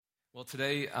Well,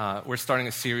 today we're starting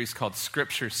a series called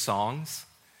Scripture Songs,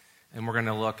 and we're going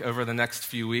to look, over the next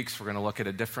few weeks, we're going to look at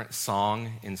a different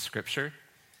song in Scripture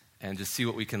and just see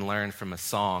what we can learn from a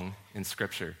song in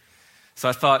Scripture. So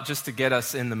I thought, just to get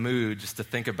us in the mood, just to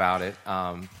think about it,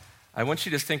 I want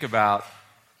you to think about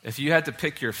if you had to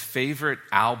pick your favorite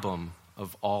album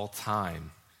of all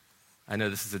time. I know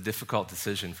this is a difficult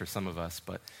decision for some of us,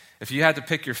 but if you had to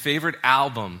pick your favorite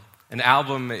album, an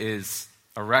album is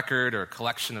a record or a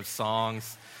collection of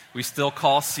songs. We still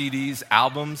call CDs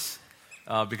albums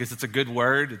because it's a good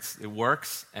word. It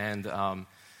works. And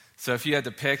so if you had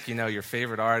to pick, your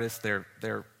favorite artist,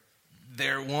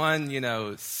 their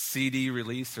one, CD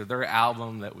release or their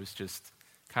album that was just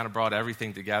kind of brought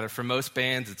everything together. For most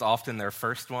bands, it's often their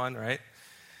first one, right?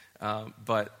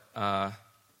 But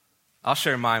I'll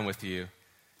share mine with you.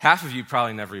 Half of you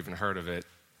probably never even heard of it.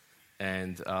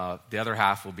 And the other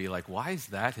half will be like, why is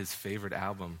that his favorite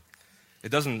album? It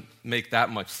doesn't make that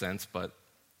much sense, but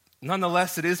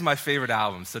nonetheless, it is my favorite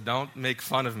album, so don't make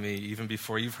fun of me even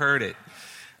before you've heard it.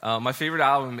 My favorite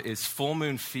album is Full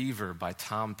Moon Fever by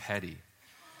Tom Petty.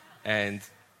 And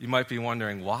you might be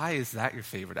wondering, why is that your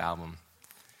favorite album?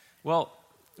 Well,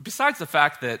 besides the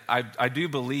fact that I do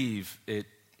believe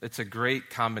it's a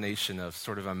great combination of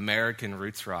sort of American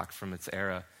roots rock from its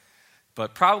era,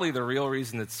 but probably the real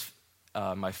reason it's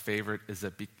my favorite is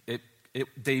that it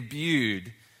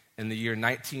debuted in the year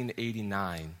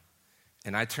 1989,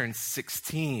 and I turned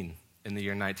 16 in the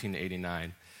year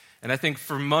 1989. And I think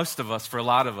for most of us, for a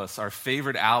lot of us, our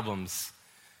favorite albums,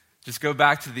 just go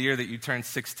back to the year that you turned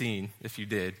 16, if you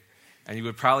did, and you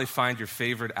would probably find your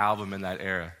favorite album in that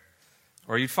era.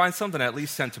 Or you'd find something at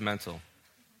least sentimental.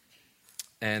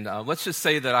 And let's just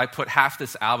say that I put half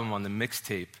this album on the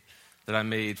mixtape that I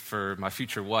made for my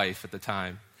future wife at the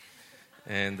time.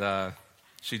 And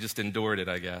she just endured it,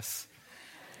 I guess.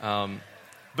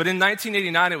 But in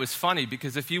 1989, it was funny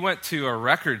because if you went to a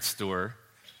record store,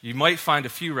 you might find a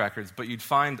few records, but you'd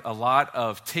find a lot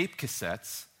of tape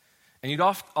cassettes. And you'd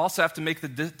also have to make the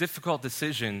difficult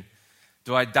decision,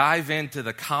 do I dive into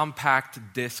the compact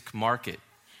disc market?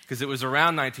 Because it was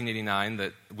around 1989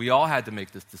 that we all had to make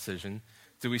this decision.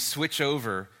 Do we switch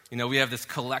over? We have this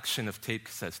collection of tape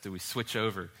cassettes. Do we switch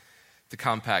over to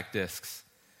compact discs?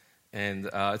 And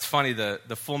it's funny, the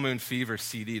Full Moon Fever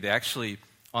CD, they actually,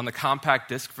 on the compact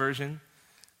disc version,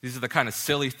 these are the kind of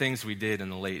silly things we did in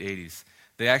the late 80s.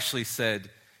 They actually said,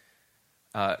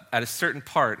 at a certain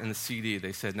part in the CD,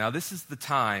 they said, now this is the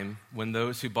time when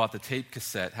those who bought the tape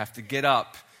cassette have to get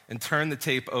up and turn the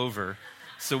tape over,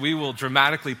 so we will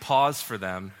dramatically pause for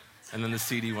them, and then the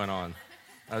CD went on.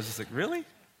 I was just like, really?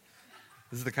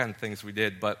 This is the kind of things we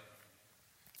did. But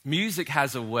music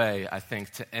has a way, I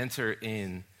think, to enter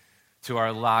in to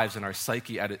our lives and our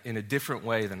psyche in a different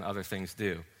way than other things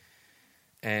do.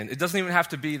 And it doesn't even have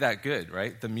to be that good,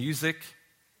 right? The music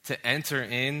to enter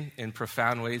in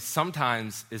profound ways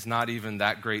sometimes is not even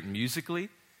that great musically.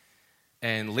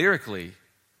 And lyrically,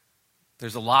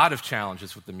 there's a lot of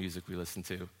challenges with the music we listen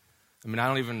to. I mean, I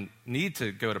don't even need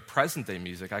to go to present-day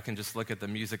music. I can just look at the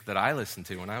music that I listened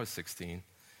to when I was 16.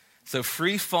 So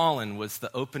Free Fallin' was the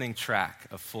opening track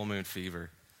of Full Moon Fever.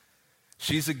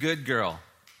 She's a good girl,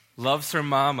 loves her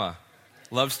mama,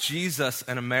 loves Jesus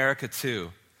and America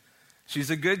too. She's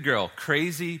a good girl,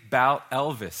 crazy about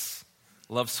Elvis,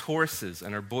 loves horses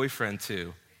and her boyfriend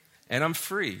too. And I'm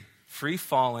free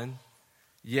fallin'.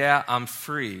 Yeah, I'm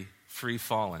free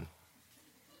fallin'.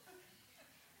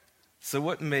 So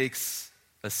what makes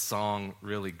a song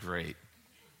really great?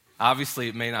 Obviously,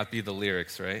 it may not be the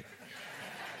lyrics, right?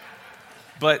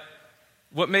 But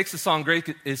what makes a song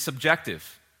great is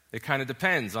subjective. It kind of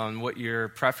depends on what your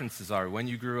preferences are, when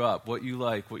you grew up, what you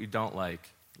like, what you don't like,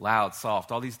 loud,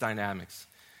 soft, all these dynamics.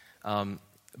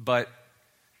 But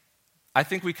I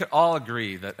think we could all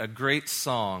agree that a great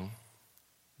song,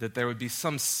 that there would be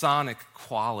some sonic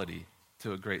quality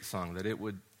to a great song, that it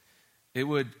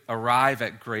would arrive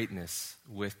at greatness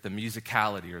with the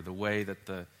musicality or the way that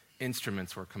the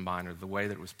instruments were combined or the way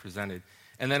that it was presented.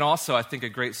 And then also, I think a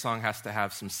great song has to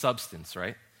have some substance,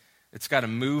 right? It's got to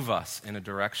move us in a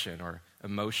direction or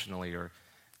emotionally or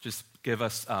just give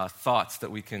us thoughts that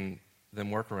we can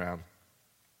then work around.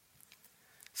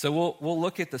 So we'll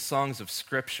look at the songs of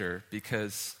Scripture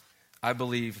because I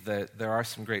believe that there are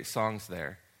some great songs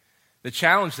there. The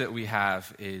challenge that we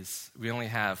have is we only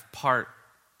have part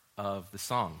of the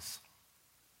songs.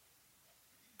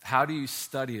 How do you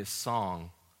study a song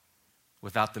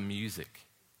without the music?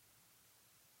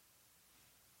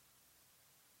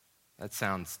 That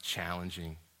sounds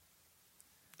challenging.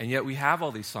 And yet we have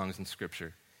all these songs in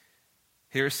Scripture.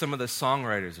 Here are some of the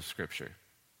songwriters of Scripture.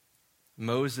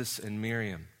 Moses and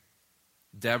Miriam,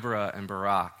 Deborah and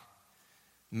Barak,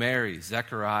 Mary,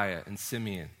 Zechariah, and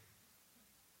Simeon,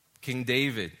 King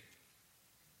David,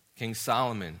 King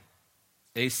Solomon,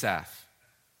 Asaph,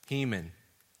 Heman,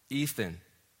 Ethan,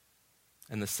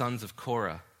 and the sons of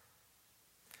Korah.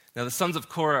 Now, the sons of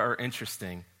Korah are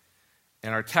interesting,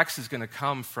 and our text is going to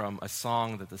come from a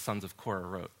song that the sons of Korah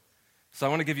wrote. So I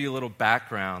want to give you a little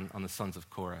background on the sons of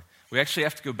Korah. We actually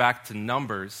have to go back to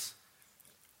Numbers.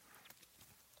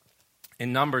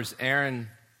 In Numbers, Aaron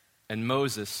and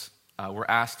Moses were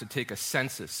asked to take a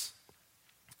census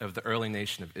of the early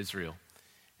nation of Israel.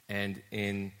 And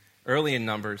early in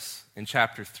Numbers, in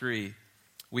chapter 3,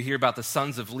 we hear about the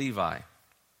sons of Levi,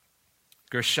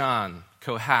 Gershon,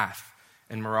 Kohath,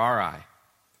 and Merari.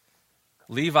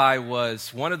 Levi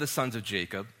was one of the sons of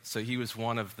Jacob, so he was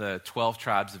one of the 12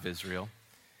 tribes of Israel.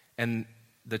 And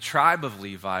the tribe of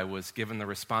Levi was given the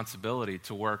responsibility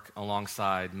to work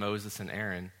alongside Moses and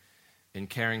Aaron in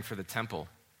caring for the temple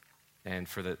and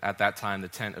for at that time, the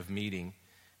tent of meeting,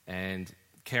 and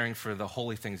caring for the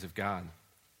holy things of God.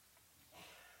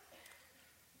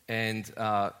 And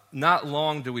not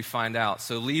long do we find out.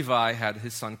 So Levi had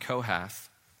his son Kohath,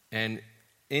 and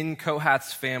in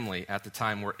Kohath's family at the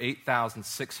time were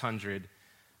 8,600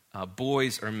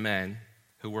 boys or men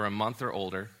who were a month or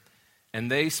older. And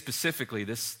they specifically,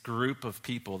 this group of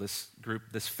people,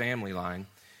 this family line,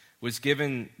 was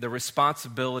given the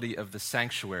responsibility of the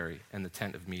sanctuary and the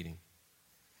tent of meeting.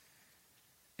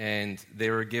 And they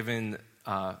were given,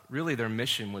 really their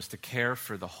mission was to care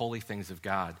for the holy things of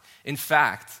God. In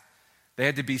fact, they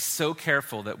had to be so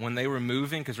careful that when they were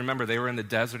moving, because remember, they were in the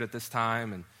desert at this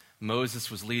time, and Moses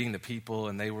was leading the people,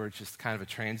 and they were just kind of a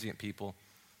transient people.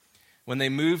 When they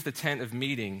moved the tent of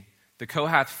meeting, the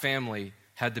Kohath family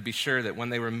had to be sure that when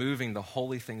they were moving the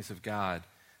holy things of God,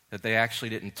 that they actually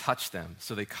didn't touch them.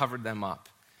 So they covered them up.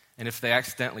 And if they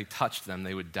accidentally touched them,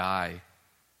 they would die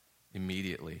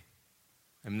immediately.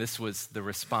 And this was the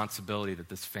responsibility that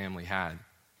this family had.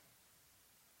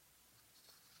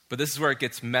 But this is where it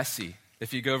gets messy.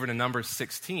 If you go over to Numbers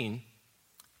 16,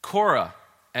 Korah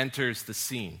enters the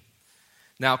scene.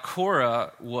 Now,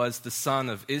 Korah was the son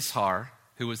of Izhar,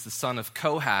 who was the son of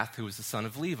Kohath, who was the son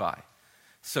of Levi.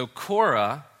 So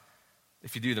Korah,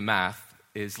 if you do the math,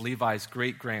 is Levi's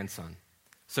great-grandson.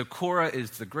 So Korah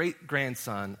is the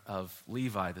great-grandson of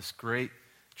Levi, this great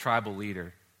tribal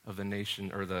leader of the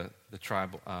nation, or the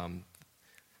tribe of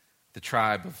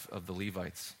the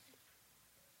Levites.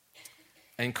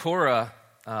 And Korah,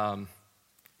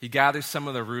 he gathers some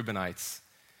of the Reubenites,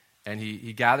 and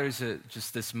he gathers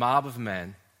just this mob of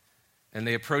men, and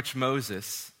they approach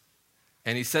Moses,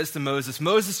 and he says to Moses,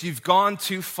 "Moses, you've gone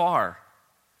too far.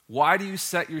 Why do you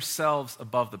set yourselves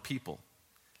above the people?"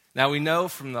 Now, we know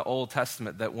from the Old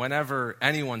Testament that whenever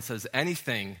anyone says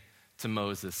anything to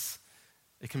Moses,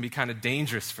 it can be kind of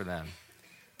dangerous for them.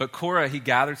 But Korah, he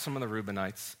gathered some of the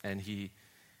Reubenites, and he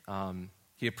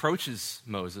approaches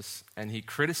Moses, and he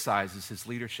criticizes his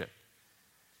leadership.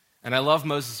 And I love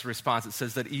Moses' response. It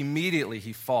says that immediately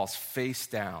he falls face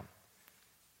down.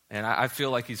 And I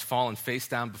feel like he's fallen face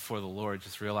down before the Lord,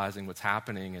 just realizing what's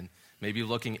happening and maybe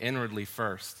looking inwardly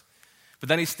first. But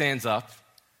then he stands up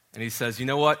and he says, "You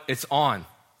know what? It's on.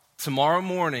 Tomorrow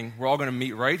morning, we're all going to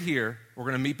meet right here. We're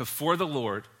going to meet before the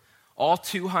Lord. All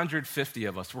 250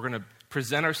 of us. We're going to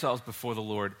present ourselves before the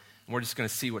Lord, and we're just going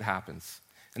to see what happens."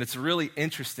 And it's a really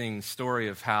interesting story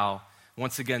of how,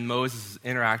 once again, Moses is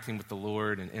interacting with the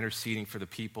Lord and interceding for the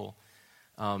people.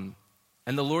 And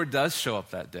the Lord does show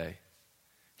up that day.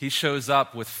 He shows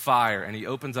up with fire, and he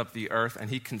opens up the earth, and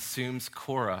he consumes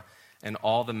Korah and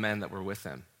all the men that were with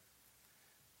him.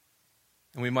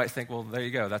 And we might think, well, there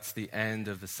you go. That's the end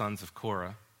of the sons of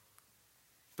Korah.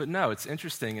 But no, it's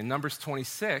interesting. In Numbers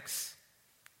 26,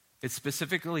 it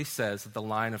specifically says that the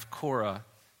line of Korah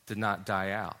did not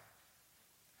die out.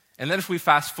 And then if we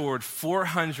fast forward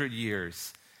 400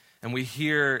 years, and we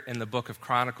hear in the book of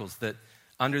Chronicles that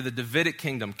under the Davidic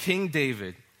kingdom, King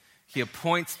David, he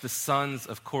appoints the sons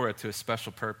of Korah to a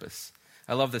special purpose.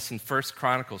 I love this in 1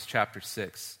 Chronicles chapter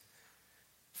 6.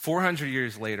 400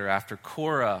 years later, after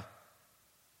Korah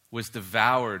was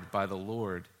devoured by the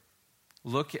Lord,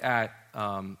 look at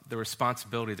the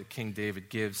responsibility that King David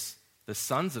gives the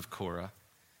sons of Korah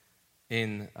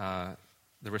in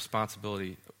the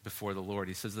responsibility before the Lord.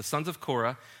 He says, "The sons of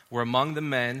Korah were among the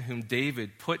men whom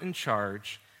David put in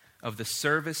charge of the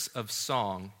service of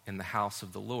song in the house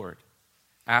of the Lord,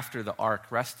 after the ark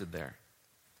rested there.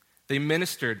 They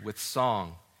ministered with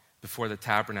song before the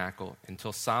tabernacle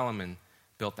until Solomon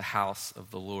built the house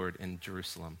of the Lord in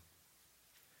Jerusalem."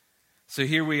 So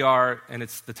here we are, and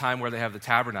it's the time where they have the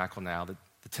tabernacle now.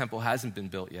 The temple hasn't been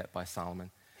built yet by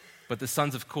Solomon. but the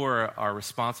sons of Korah are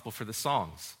responsible for the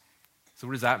songs. So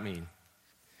what does that mean?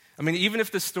 I mean, even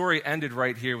if the story ended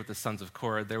right here with the sons of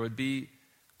Korah, there would be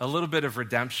a little bit of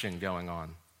redemption going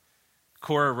on.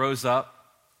 Korah rose up,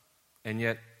 and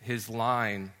yet his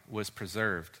line was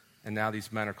preserved. And now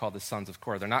these men are called the sons of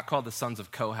Korah. They're not called the sons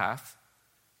of Kohath.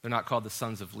 They're not called the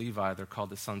sons of Levi. They're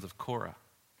called the sons of Korah.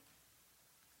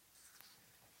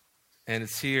 And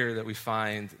it's here that we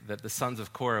find that the sons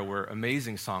of Korah were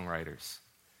amazing songwriters.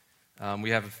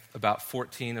 We have about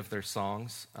 14 of their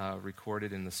songs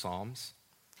recorded in the Psalms.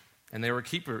 And they were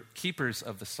keepers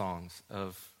of the songs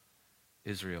of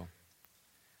Israel.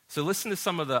 So listen to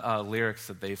some of the lyrics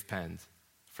that they've penned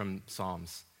from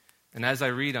Psalms. And as I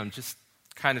read them, just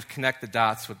kind of connect the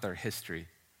dots with their history.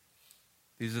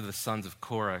 These are the sons of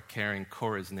Korah carrying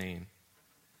Korah's name.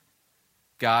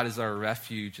 God is our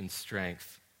refuge and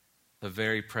strength, a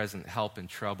very present help in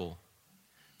trouble.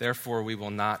 Therefore we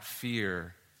will not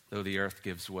fear, though the earth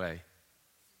gives way.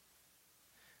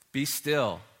 Be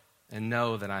still and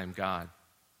know that I am God.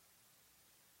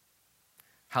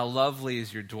 How lovely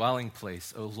is your dwelling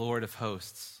place, O Lord of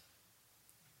hosts.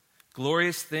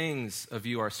 Glorious things of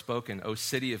you are spoken, O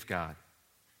city of God.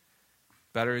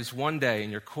 Better is one day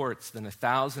in your courts than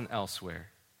 1,000 elsewhere.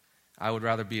 I would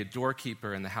rather be a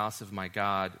doorkeeper in the house of my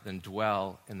God than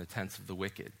dwell in the tents of the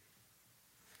wicked.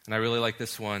 And I really like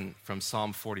this one from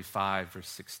Psalm 45, verse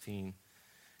 16.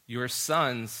 Your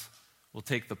sons will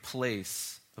take the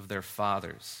place of their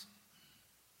fathers.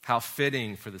 How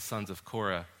fitting for the sons of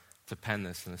Korah to pen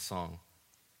this in a song.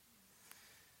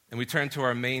 And we turn to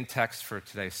our main text for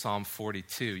today, Psalm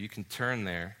 42. You can turn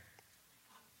there.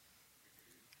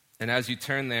 And as you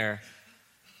turn there,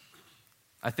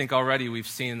 I think already we've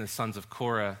seen in the sons of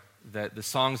Korah that the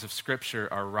songs of Scripture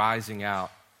are rising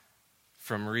out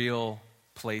from real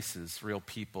places, real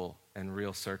people, and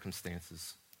real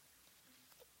circumstances.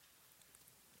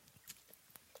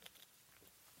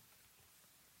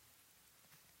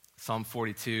 Psalm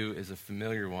 42 is a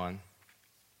familiar one,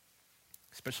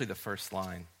 especially the first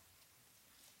line.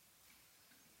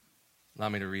 Allow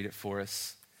me to read it for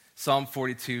us. Psalm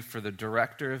 42, for the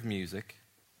director of music,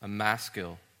 a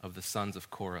maskil of the sons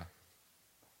of Korah.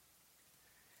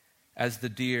 As the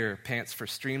deer pants for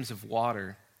streams of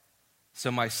water,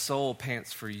 so my soul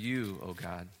pants for you, O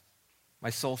God. My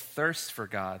soul thirsts for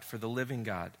God, for the living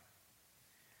God.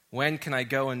 When can I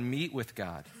go and meet with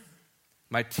God?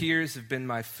 My tears have been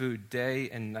my food day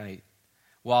and night,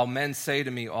 while men say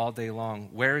to me all day long,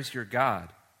 where is your God?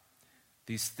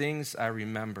 These things I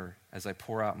remember as I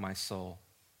pour out my soul.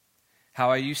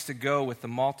 How I used to go with the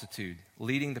multitude,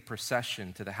 leading the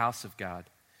procession to the house of God,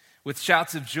 with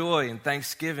shouts of joy and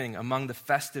thanksgiving among the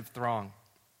festive throng.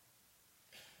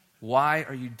 Why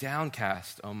are you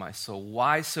downcast, O my soul?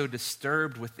 Why so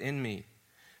disturbed within me?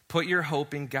 Put your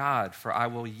hope in God, for I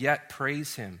will yet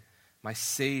praise him, my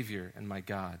Savior and my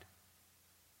God.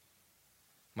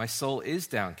 My soul is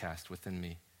downcast within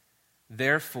me.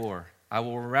 Therefore, I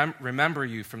will remember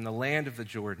you from the land of the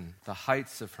Jordan, the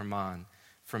heights of Hermon,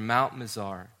 from Mount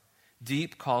Mizar.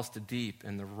 Deep calls to deep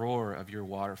in the roar of your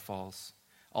waterfalls.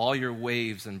 All your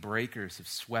waves and breakers have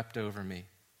swept over me.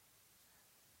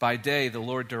 By day, the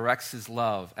Lord directs his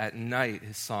love. At night,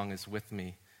 his song is with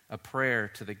me, a prayer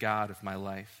to the God of my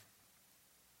life.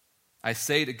 I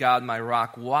say to God, my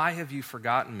rock, why have you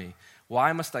forgotten me?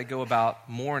 Why must I go about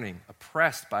mourning,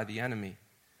 oppressed by the enemy?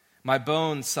 My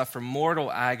bones suffer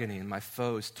mortal agony, and my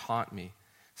foes taunt me,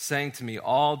 saying to me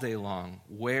all day long,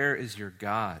 where is your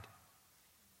God?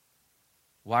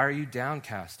 Why are you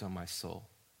downcast, O my soul?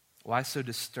 Why so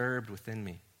disturbed within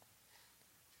me?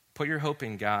 Put your hope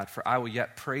in God, for I will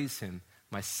yet praise him,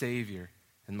 my Savior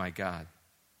and my God.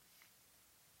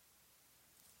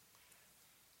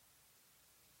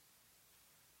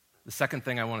 The second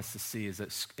thing I want us to see is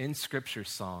that in Scripture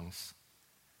songs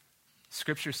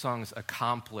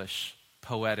accomplish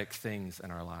poetic things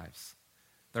in our lives.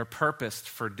 They're purposed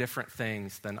for different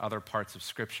things than other parts of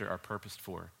Scripture are purposed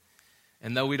for.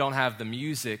 And though we don't have the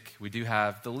music, we do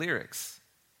have the lyrics.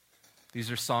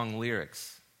 These are song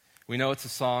lyrics. We know it's a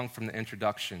song from the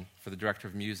introduction for the director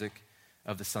of music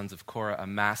of the sons of Korah, a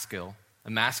maskil. A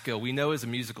maskil, we know is a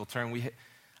musical term.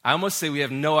 I almost say we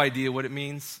have no idea what it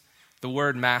means. The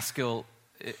word maskil,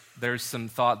 there's some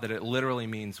thought that it literally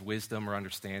means wisdom or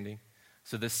understanding.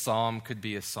 So this psalm could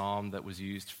be a psalm that was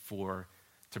used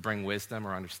to bring wisdom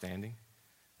or understanding.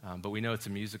 But we know it's a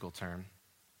musical term.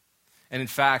 And in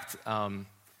fact,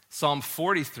 Psalm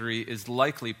 43 is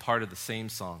likely part of the same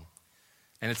song.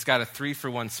 And it's got a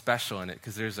 3-for-1 special in it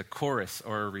because there's a chorus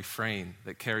or a refrain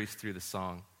that carries through the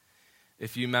song.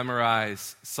 If you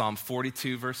memorize Psalm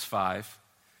 42, verse 5,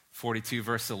 42,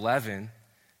 verse 11,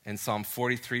 In Psalm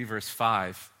 43, verse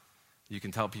 5, you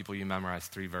can tell people you memorize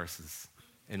 3 verses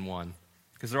in one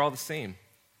because they're all the same.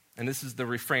 And this is the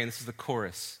refrain, this is the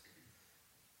chorus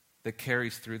that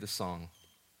carries through the song.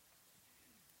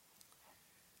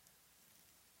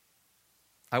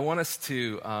 I want us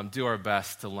to do our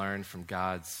best to learn from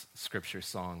God's scripture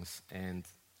songs. And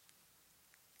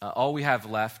all we have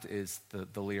left is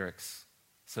the lyrics.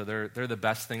 So they're the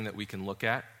best thing that we can look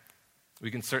at.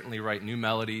 We can certainly write new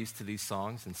melodies to these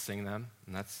songs and sing them,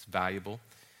 and that's valuable.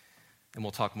 And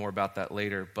we'll talk more about that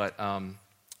later. But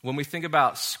when we think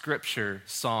about scripture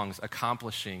songs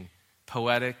accomplishing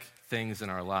poetic things in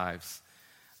our lives,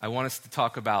 I want us to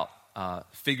talk about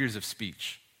figures of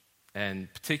speech,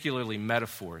 and particularly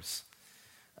metaphors.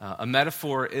 A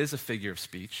metaphor is a figure of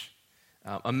speech.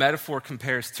 A metaphor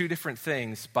compares 2 different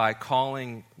things by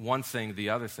calling one thing the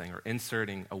other thing or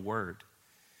inserting a word.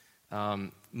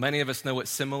 Many of us know what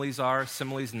similes are.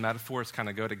 Similes and metaphors kind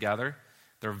of go together.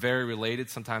 They're very related.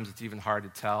 Sometimes it's even hard to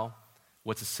tell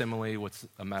what's a simile, what's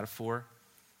a metaphor.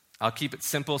 I'll keep it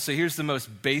simple. So here's the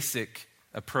most basic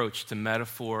approach to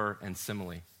metaphor and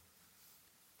simile.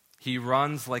 He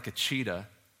runs like a cheetah.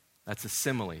 That's a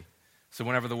simile. So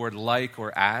whenever the word like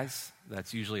or as,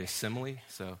 that's usually a simile.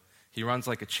 So he runs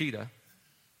like a cheetah.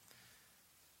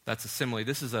 That's a simile.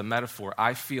 This is a metaphor.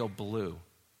 I feel blue.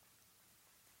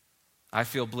 I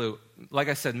feel blue. Like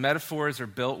I said, metaphors are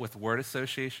built with word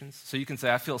associations. So you can say,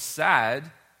 I feel sad,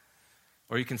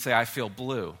 or you can say, I feel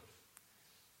blue.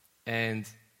 And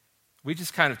we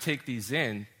just kind of take these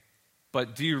in,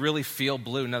 but do you really feel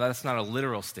blue? No, that's not a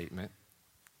literal statement.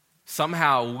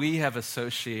 Somehow we have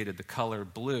associated the color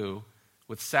blue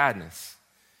with sadness.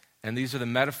 And these are the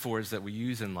metaphors that we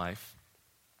use in life.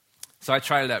 So I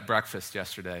tried it at breakfast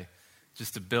yesterday,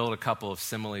 just to build a couple of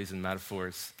similes and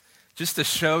metaphors, just to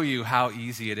show you how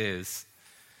easy it is.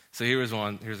 So here's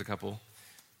one. Here's a couple.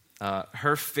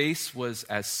 Her face was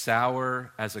as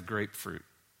sour as a grapefruit.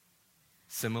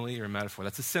 Simile or metaphor?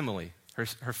 That's a simile.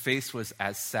 Her face was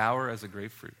as sour as a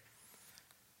grapefruit.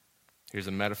 Here's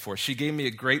a metaphor. She gave me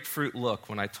a grapefruit look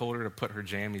when I told her to put her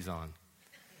jammies on.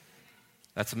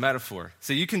 That's a metaphor.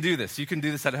 So you can do this. You can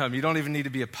do this at home. You don't even need to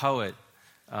be a poet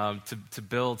to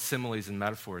build similes and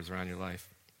metaphors around your life.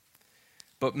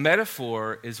 But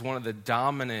metaphor is one of the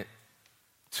dominant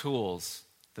tools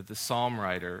that the psalm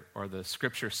writer or the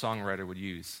scripture songwriter would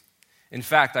use. In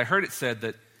fact, I heard it said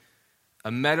that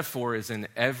a metaphor is in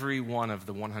every one of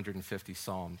the 150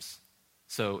 psalms.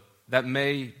 So that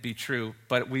may be true,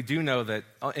 but we do know that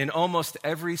in almost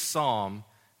every psalm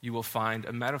you will find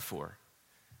a metaphor.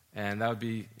 And that would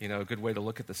be, a good way to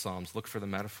look at the psalms. Look for the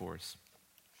metaphors.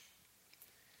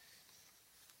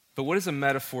 But what does a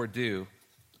metaphor do?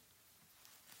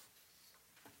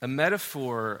 A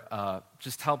metaphor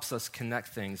just helps us connect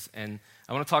things. And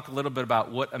I want to talk a little bit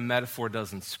about what a metaphor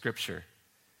does in Scripture.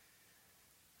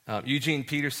 Eugene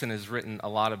Peterson has written a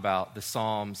lot about the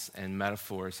Psalms and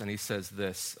metaphors, and he says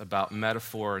this about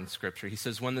metaphor in Scripture. He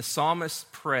says, when the psalmists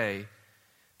pray,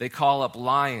 they call up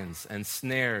lions and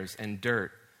snares and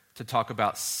dirt to talk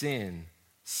about sin,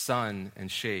 sun, and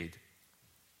shade,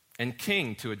 and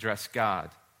king to address God,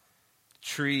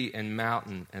 tree and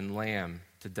mountain and lamb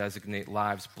to designate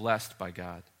lives blessed by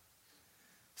God.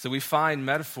 So we find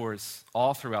metaphors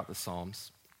all throughout the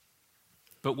Psalms.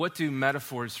 But what do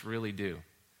metaphors really do?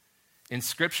 In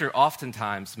Scripture,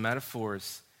 oftentimes,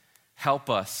 metaphors help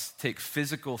us take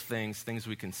physical things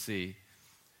we can see,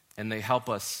 and they help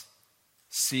us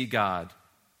see God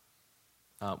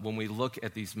when we look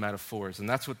at these metaphors. And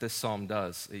that's what this psalm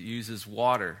does. It uses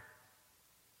water.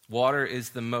 Water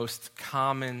is the most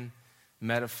common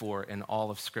metaphor in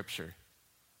all of Scripture.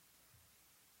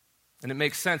 And it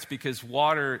makes sense because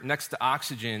water next to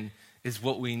oxygen is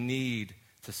what we need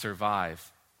to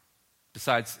survive.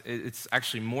 Besides, it's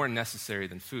actually more necessary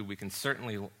than food. We can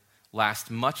certainly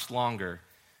last much longer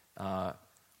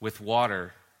with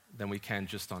water than we can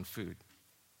just on food.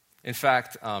 In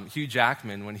fact, Hugh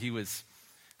Jackman, when he was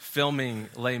filming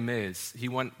Les Mis, he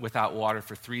went without water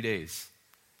for 3 days.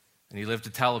 And he lived to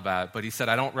tell about it, but he said,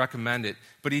 I don't recommend it.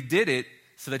 But he did it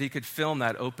so that he could film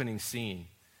that opening scene.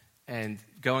 And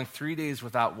going 3 days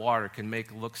without water can make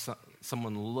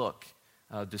someone look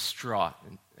distraught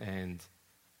and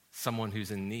someone who's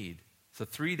in need. So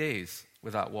 3 days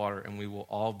without water, and we will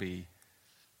all be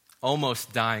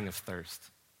almost dying of thirst.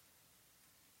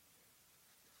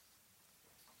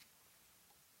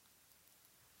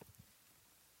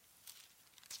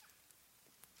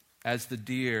 As the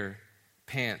deer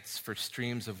pants for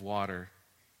streams of water,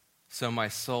 so my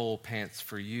soul pants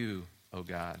for you, O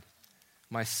God.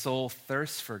 My soul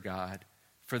thirsts for God,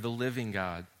 for the living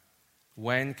God.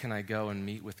 When can I go and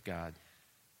meet with God?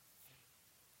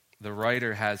 the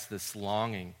writer has this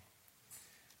longing.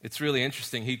 It's really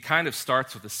interesting. He kind of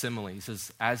starts with a simile. He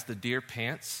says, as the deer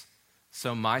pants,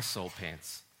 so my soul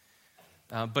pants.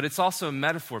 But it's also a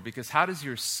metaphor, because how does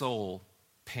your soul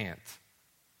pant?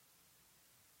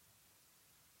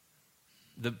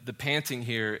 The panting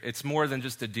here, it's more than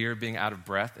just a deer being out of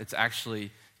breath. It's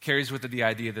actually carries with it the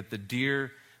idea that the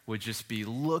deer would just be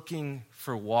looking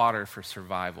for water for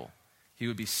survival. He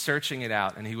would be searching it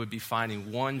out, and he would be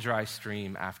finding one dry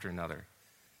stream after another.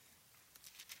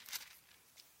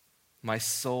 My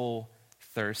soul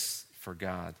thirsts for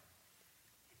God.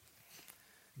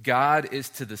 God is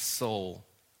to the soul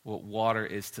what water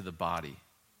is to the body.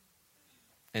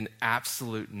 An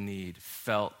absolute need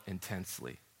felt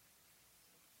intensely.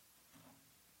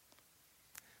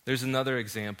 There's another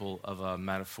example of a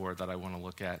metaphor that I want to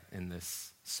look at in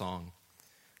this song.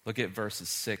 Look at verses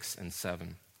 6 and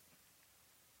 7.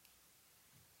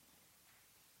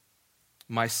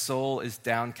 My soul is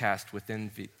downcast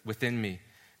within me.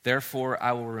 Therefore,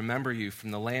 I will remember you from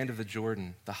the land of the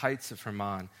Jordan, the heights of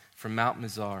Hermon, from Mount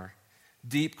Mizar.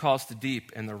 Deep calls to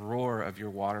deep in the roar of your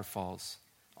waterfalls.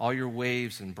 All your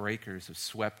waves and breakers have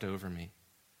swept over me.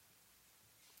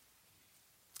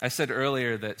 I said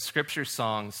earlier that scripture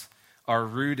songs are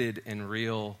rooted in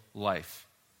real life.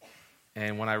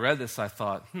 And when I read this, I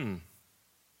thought,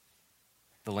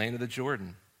 the land of the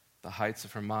Jordan, the heights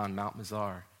of Hermon, Mount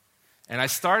Mizar. And I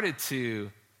started to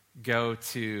go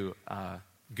to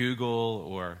Google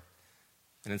or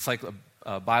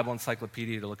a Bible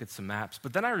encyclopedia to look at some maps.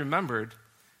 But then I remembered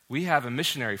we have a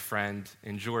missionary friend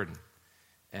in Jordan.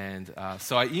 And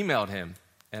so I emailed him,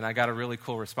 and I got a really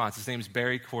cool response. His name is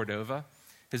Barry Cordova.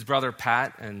 His brother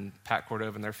Pat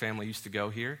Cordova and their family used to go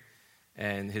here.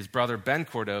 And his brother Ben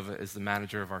Cordova is the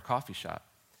manager of our coffee shop.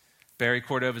 Barry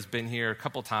Cordova has been here a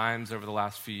couple times over the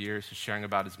last few years, just sharing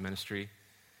about his ministry.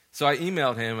 So I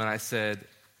emailed him and I said,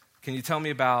 can you tell me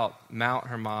about Mount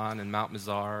Hermon and Mount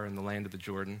Mizar and the land of the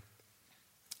Jordan?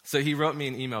 So he wrote me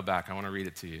an email back. I want to read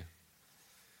it to you.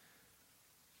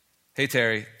 Hey,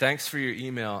 Terry, thanks for your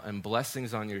email and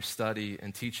blessings on your study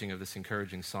and teaching of this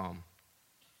encouraging psalm.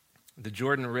 The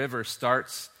Jordan River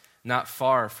starts not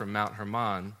far from Mount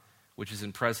Hermon, which is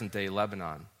in present-day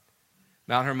Lebanon.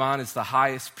 Mount Hermon is the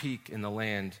highest peak in the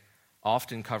land,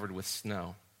 often covered with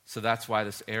snow. So that's why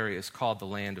this area is called the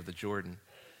land of the Jordan,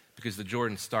 because the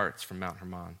Jordan starts from Mount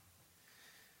Hermon.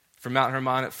 From Mount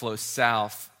Hermon, it flows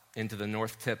south into the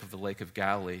north tip of the Lake of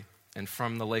Galilee, and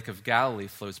from the Lake of Galilee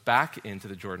flows back into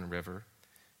the Jordan River,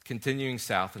 continuing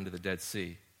south into the Dead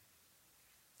Sea.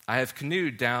 I have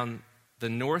canoed down the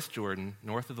North Jordan,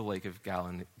 north of the Lake of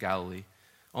Galilee,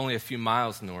 only a few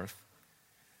miles north.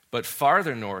 But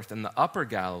farther north in the upper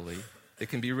Galilee, it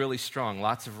can be really strong,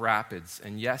 lots of rapids,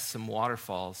 and yes, some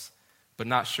waterfalls, but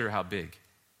not sure how big.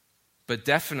 But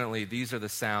definitely these are the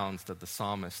sounds that the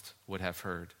psalmist would have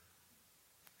heard.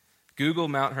 Google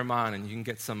Mount Hermon and you can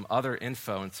get some other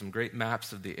info and some great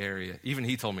maps of the area. Even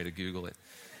he told me to Google it,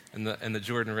 and the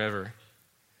Jordan River.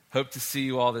 Hope to see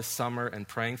you all this summer and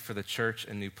praying for the church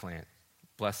and new plant.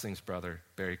 Blessings, brother,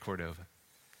 Barry Cordova.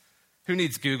 Who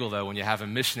needs Google, though, when you have a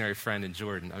missionary friend in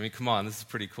Jordan? I mean, come on, this is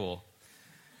pretty cool.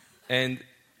 And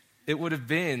it would have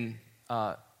been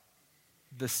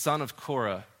the son of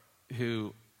Korah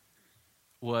who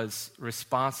was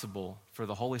responsible for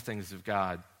the holy things of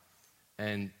God.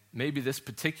 And maybe this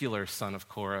particular son of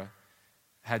Korah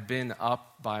had been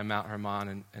up by Mount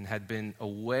Hermon and had been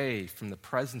away from the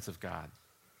presence of God.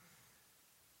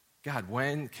 God,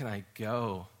 when can I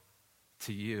go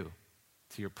to you,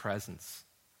 to your presence?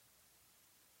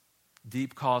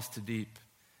 Deep calls to deep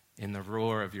in the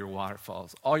roar of your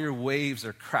waterfalls. All your waves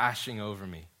are crashing over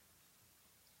me.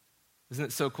 Isn't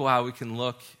it so cool how we can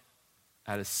look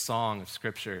at a song of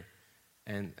Scripture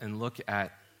and look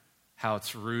at how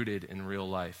it's rooted in real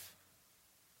life?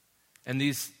 And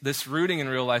this rooting in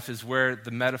real life is where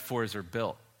the metaphors are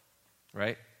built,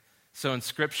 right? So in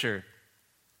Scripture,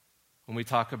 when we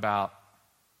talk about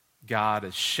God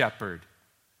as shepherd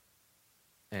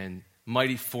and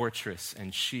mighty fortress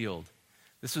and shield,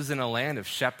 this was in a land of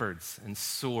shepherds and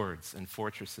swords and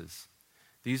fortresses.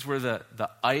 These were the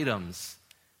items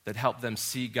that helped them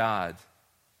see God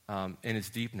in his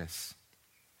deepness.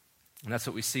 And that's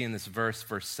what we see in this verse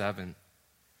 7.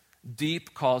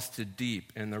 Deep calls to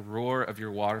deep in the roar of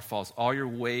your waterfalls. All your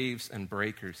waves and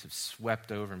breakers have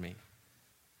swept over me.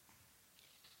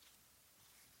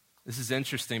 This is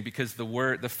interesting because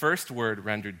the first word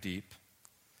rendered deep,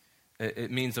 it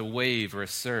means a wave or a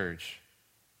surge.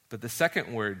 But the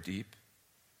second word, deep,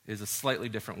 is a slightly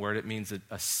different word. It means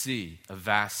a sea, a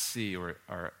vast sea, or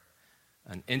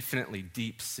an infinitely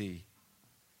deep sea.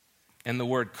 And the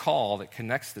word call that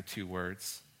connects the two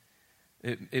words,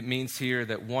 it means here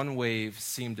that one wave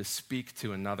seemed to speak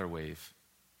to another wave.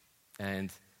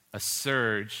 And a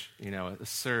surge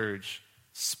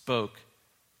spoke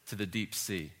to the deep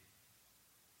sea.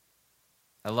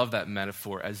 I love that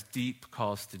metaphor. As deep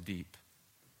calls to deep.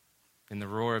 In the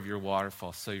roar of your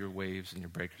waterfall, so your waves and your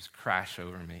breakers crash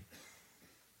over me.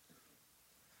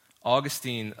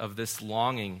 Augustine, of this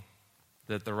longing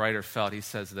that the writer felt, he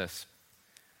says this: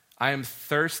 I am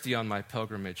thirsty on my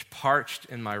pilgrimage, parched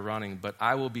in my running, but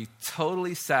I will be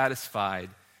totally satisfied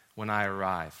when I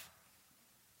arrive.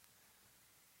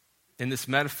 In this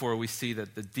metaphor, we see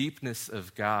that the deepness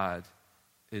of God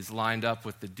is lined up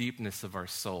with the deepness of our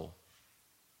soul.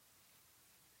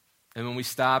 And when we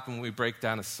stop and we break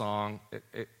down a song,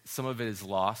 some of it is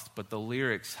lost, but the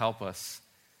lyrics help us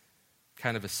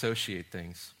kind of associate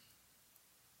things.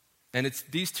 And it's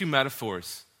these two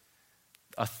metaphors,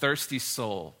 a thirsty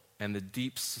soul and the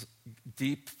deep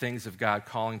things of God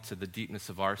calling to the deepness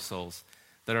of our souls,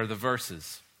 that are the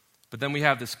verses. But then we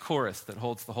have this chorus that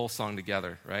holds the whole song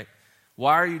together, right?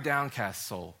 Why are you downcast,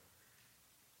 soul?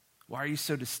 Why are you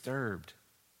so disturbed?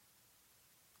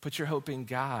 Put your hope in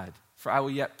God, for I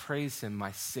will yet praise him,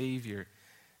 my Savior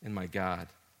and my God.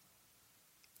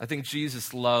 I think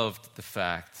Jesus loved the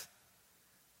fact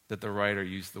that the writer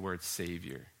used the word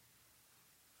Savior.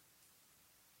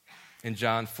 In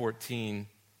John 4,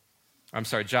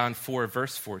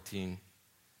 verse 14,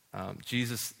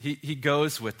 Jesus, he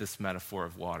goes with this metaphor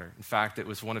of water. In fact, it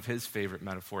was one of his favorite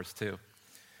metaphors too.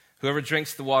 Whoever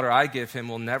drinks the water I give him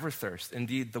will never thirst.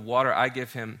 Indeed, the water I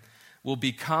give him will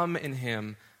become in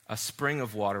him a spring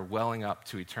of water welling up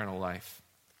to eternal life.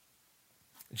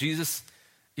 Jesus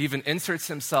even inserts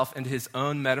himself into his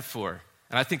own metaphor,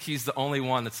 and I think he's the only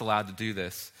one that's allowed to do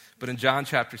this. But in John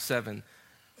chapter 7,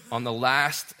 on the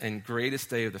last and greatest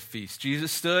day of the feast,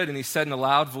 Jesus stood and he said in a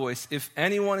loud voice, if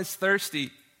anyone is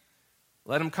thirsty,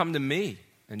 let him come to me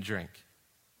and drink.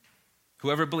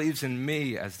 Whoever believes in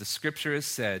me, as the scripture has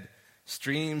said,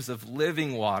 streams of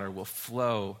living water will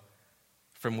flow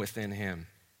from within him.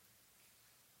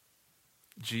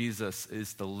 Jesus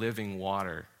is the living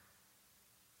water.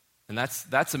 And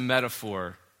that's a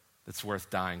metaphor that's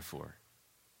worth dying for.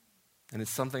 And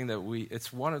it's something that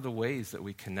it's one of the ways that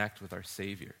we connect with our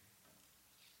Savior.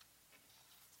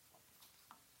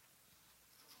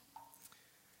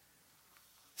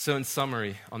 So in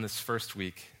summary, on this first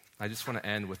week, I just want to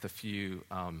end with a few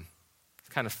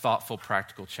kind of thoughtful,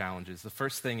 practical challenges. The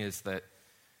first thing is that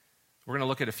we're going to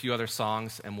look at a few other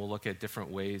songs, and we'll look at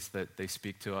different ways that they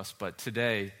speak to us. But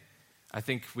today, I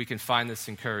think we can find this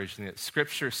encouraging that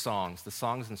Scripture songs, the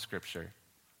songs in Scripture,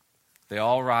 they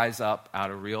all rise up out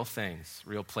of real things,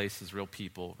 real places, real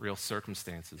people, real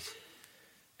circumstances.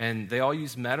 And they all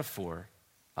use metaphor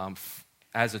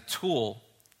as a tool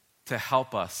to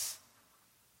help us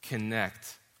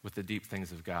connect with the deep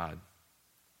things of God.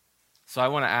 So I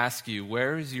want to ask you,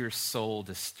 where is your soul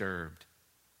disturbed?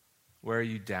 Where are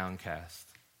you downcast?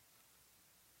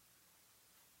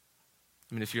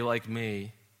 I mean, if you're like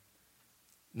me,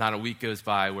 not a week goes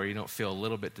by where you don't feel a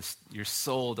little bit, your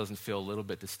soul doesn't feel a little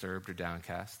bit disturbed or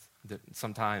downcast.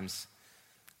 Sometimes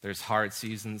there's hard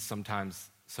seasons. Sometimes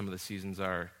some of the seasons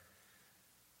are,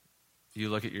 you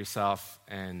look at yourself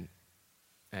and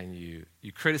you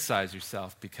criticize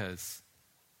yourself because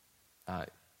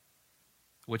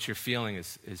what you're feeling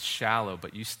is shallow,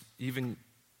 but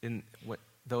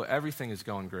though everything is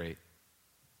going great,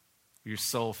 your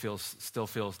soul still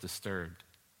feels disturbed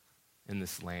in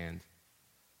this land,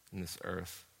 in this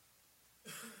earth.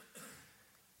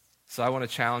 So I want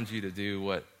to challenge you to do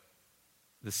what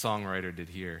the songwriter did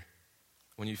here.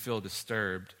 When you feel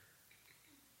disturbed,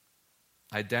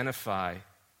 identify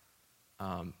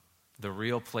the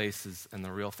real places and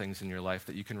the real things in your life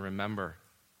that you can remember.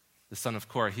 The son of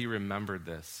Korah, he remembered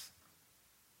this.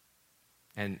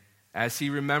 And as he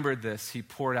remembered this, he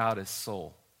poured out his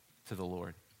soul to the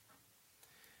Lord.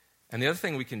 And the other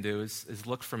thing we can do is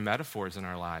look for metaphors in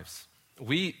our lives.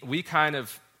 We kind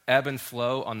of ebb and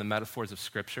flow on the metaphors of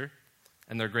Scripture,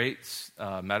 and they're great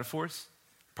metaphors,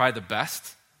 probably the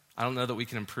best. I don't know that we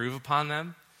can improve upon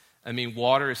them. I mean,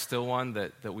 water is still one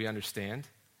that we understand.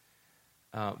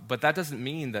 But that doesn't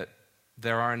mean that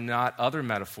there are not other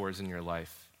metaphors in your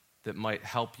life that might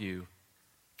help you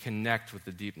connect with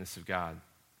the deepness of God.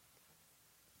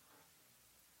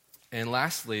 And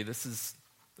lastly, this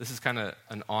is kind of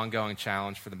an ongoing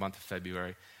challenge for the month of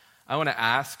February. I want to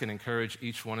ask and encourage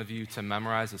each one of you to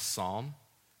memorize a psalm.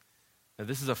 Now,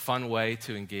 this is a fun way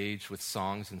to engage with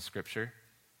songs in Scripture.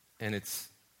 And it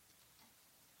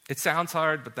sounds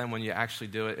hard, but then when you actually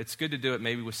do it, it's good to do it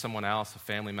maybe with someone else, a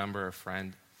family member, a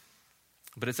friend.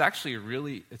 But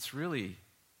it's really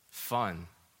fun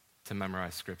to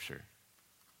memorize Scripture.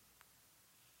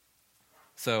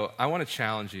 So I want to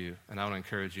challenge you, and I want to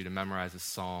encourage you to memorize a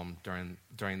psalm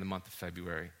during the month of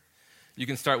February. You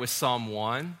can start with Psalm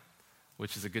 1,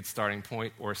 which is a good starting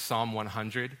point, or Psalm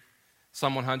 100.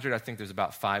 Psalm 100, I think there's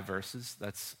about 5 verses.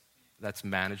 That's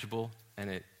manageable,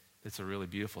 and it's a really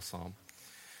beautiful psalm.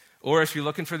 Or if you're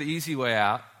looking for the easy way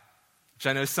out, which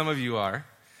I know some of you are,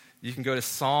 you can go to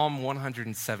Psalm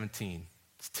 117.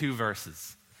 It's 2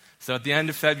 verses. So at the end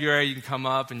of February, you can come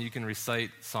up and you can recite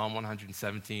Psalm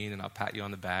 117, and I'll pat you on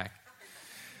the back.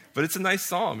 But it's a nice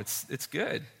psalm. It's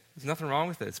good. There's nothing wrong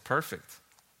with it. It's perfect.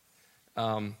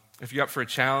 If you're up for a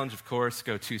challenge, of course,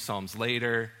 go 2 psalms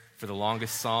later for the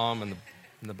longest psalm in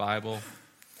the Bible.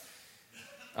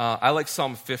 I like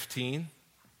Psalm 15.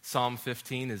 Psalm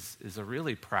 15 is a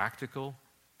really practical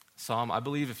psalm. I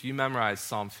believe if you memorize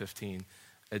Psalm 15,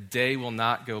 a day will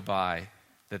not go by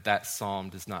that psalm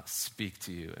does not speak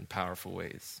to you in powerful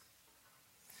ways.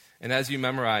 And as you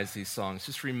memorize these songs,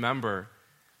 just remember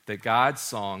that God's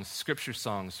songs, Scripture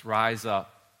songs, rise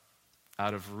up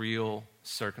out of real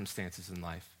circumstances in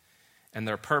life. And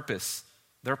their purpose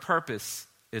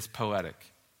is poetic.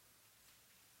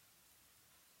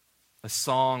 A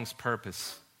song's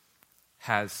purpose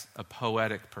has a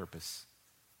poetic purpose.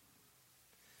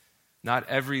 Not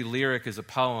every lyric is a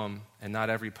poem, and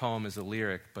not every poem is a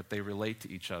lyric, but they relate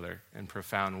to each other in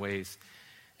profound ways.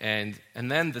 And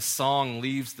then the song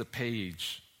leaves the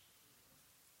page,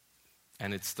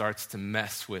 and it starts to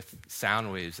mess with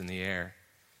sound waves in the air,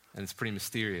 and it's pretty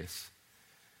mysterious.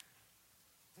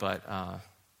 But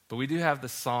we do have the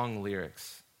song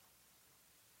lyrics.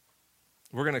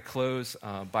 We're going to close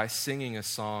by singing a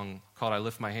song called I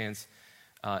Lift My Hands,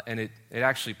 and it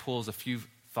actually pulls a few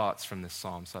thoughts from this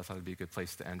psalm, so I thought it'd be a good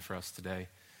place to end for us today.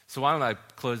 So why don't I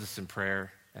close this in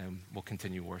prayer, and we'll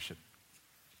continue worship.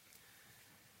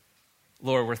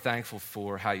 Lord, we're thankful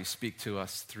for how you speak to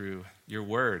us through your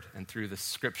word and through the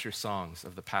Scripture songs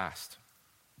of the past.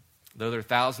 Though they're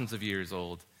thousands of years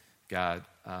old, God,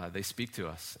 they speak to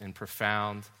us in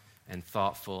profound and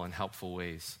thoughtful and helpful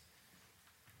ways.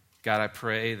 God, I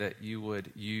pray that you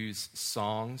would use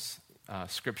songs,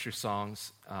 Scripture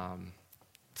songs,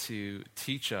 to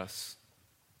teach us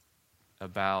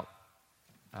about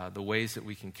the ways that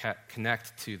we can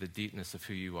connect to the deepness of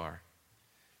who you are.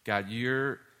 God,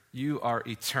 you are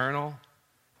eternal.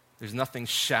 There's nothing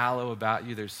shallow about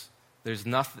you. There's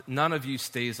nothing, none of you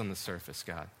stays on the surface,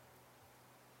 God.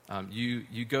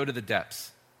 You go to the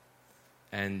depths,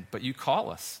 but you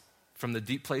call us from the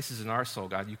deep places in our soul,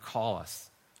 God. You call us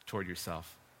toward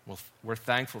yourself. Well, we're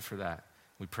thankful for that.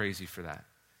 We praise you for that.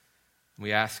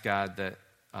 We ask, God, that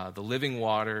the living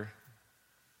water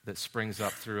that springs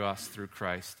up through us, through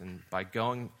Christ, and by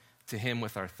going to him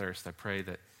with our thirst, I pray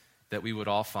that we would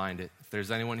all find it. If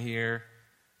there's anyone here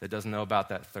that doesn't know about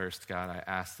that thirst, God, I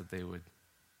ask that they would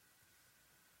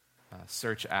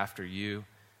search after you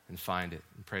and find it.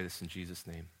 And pray this in Jesus'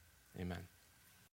 name. Amen.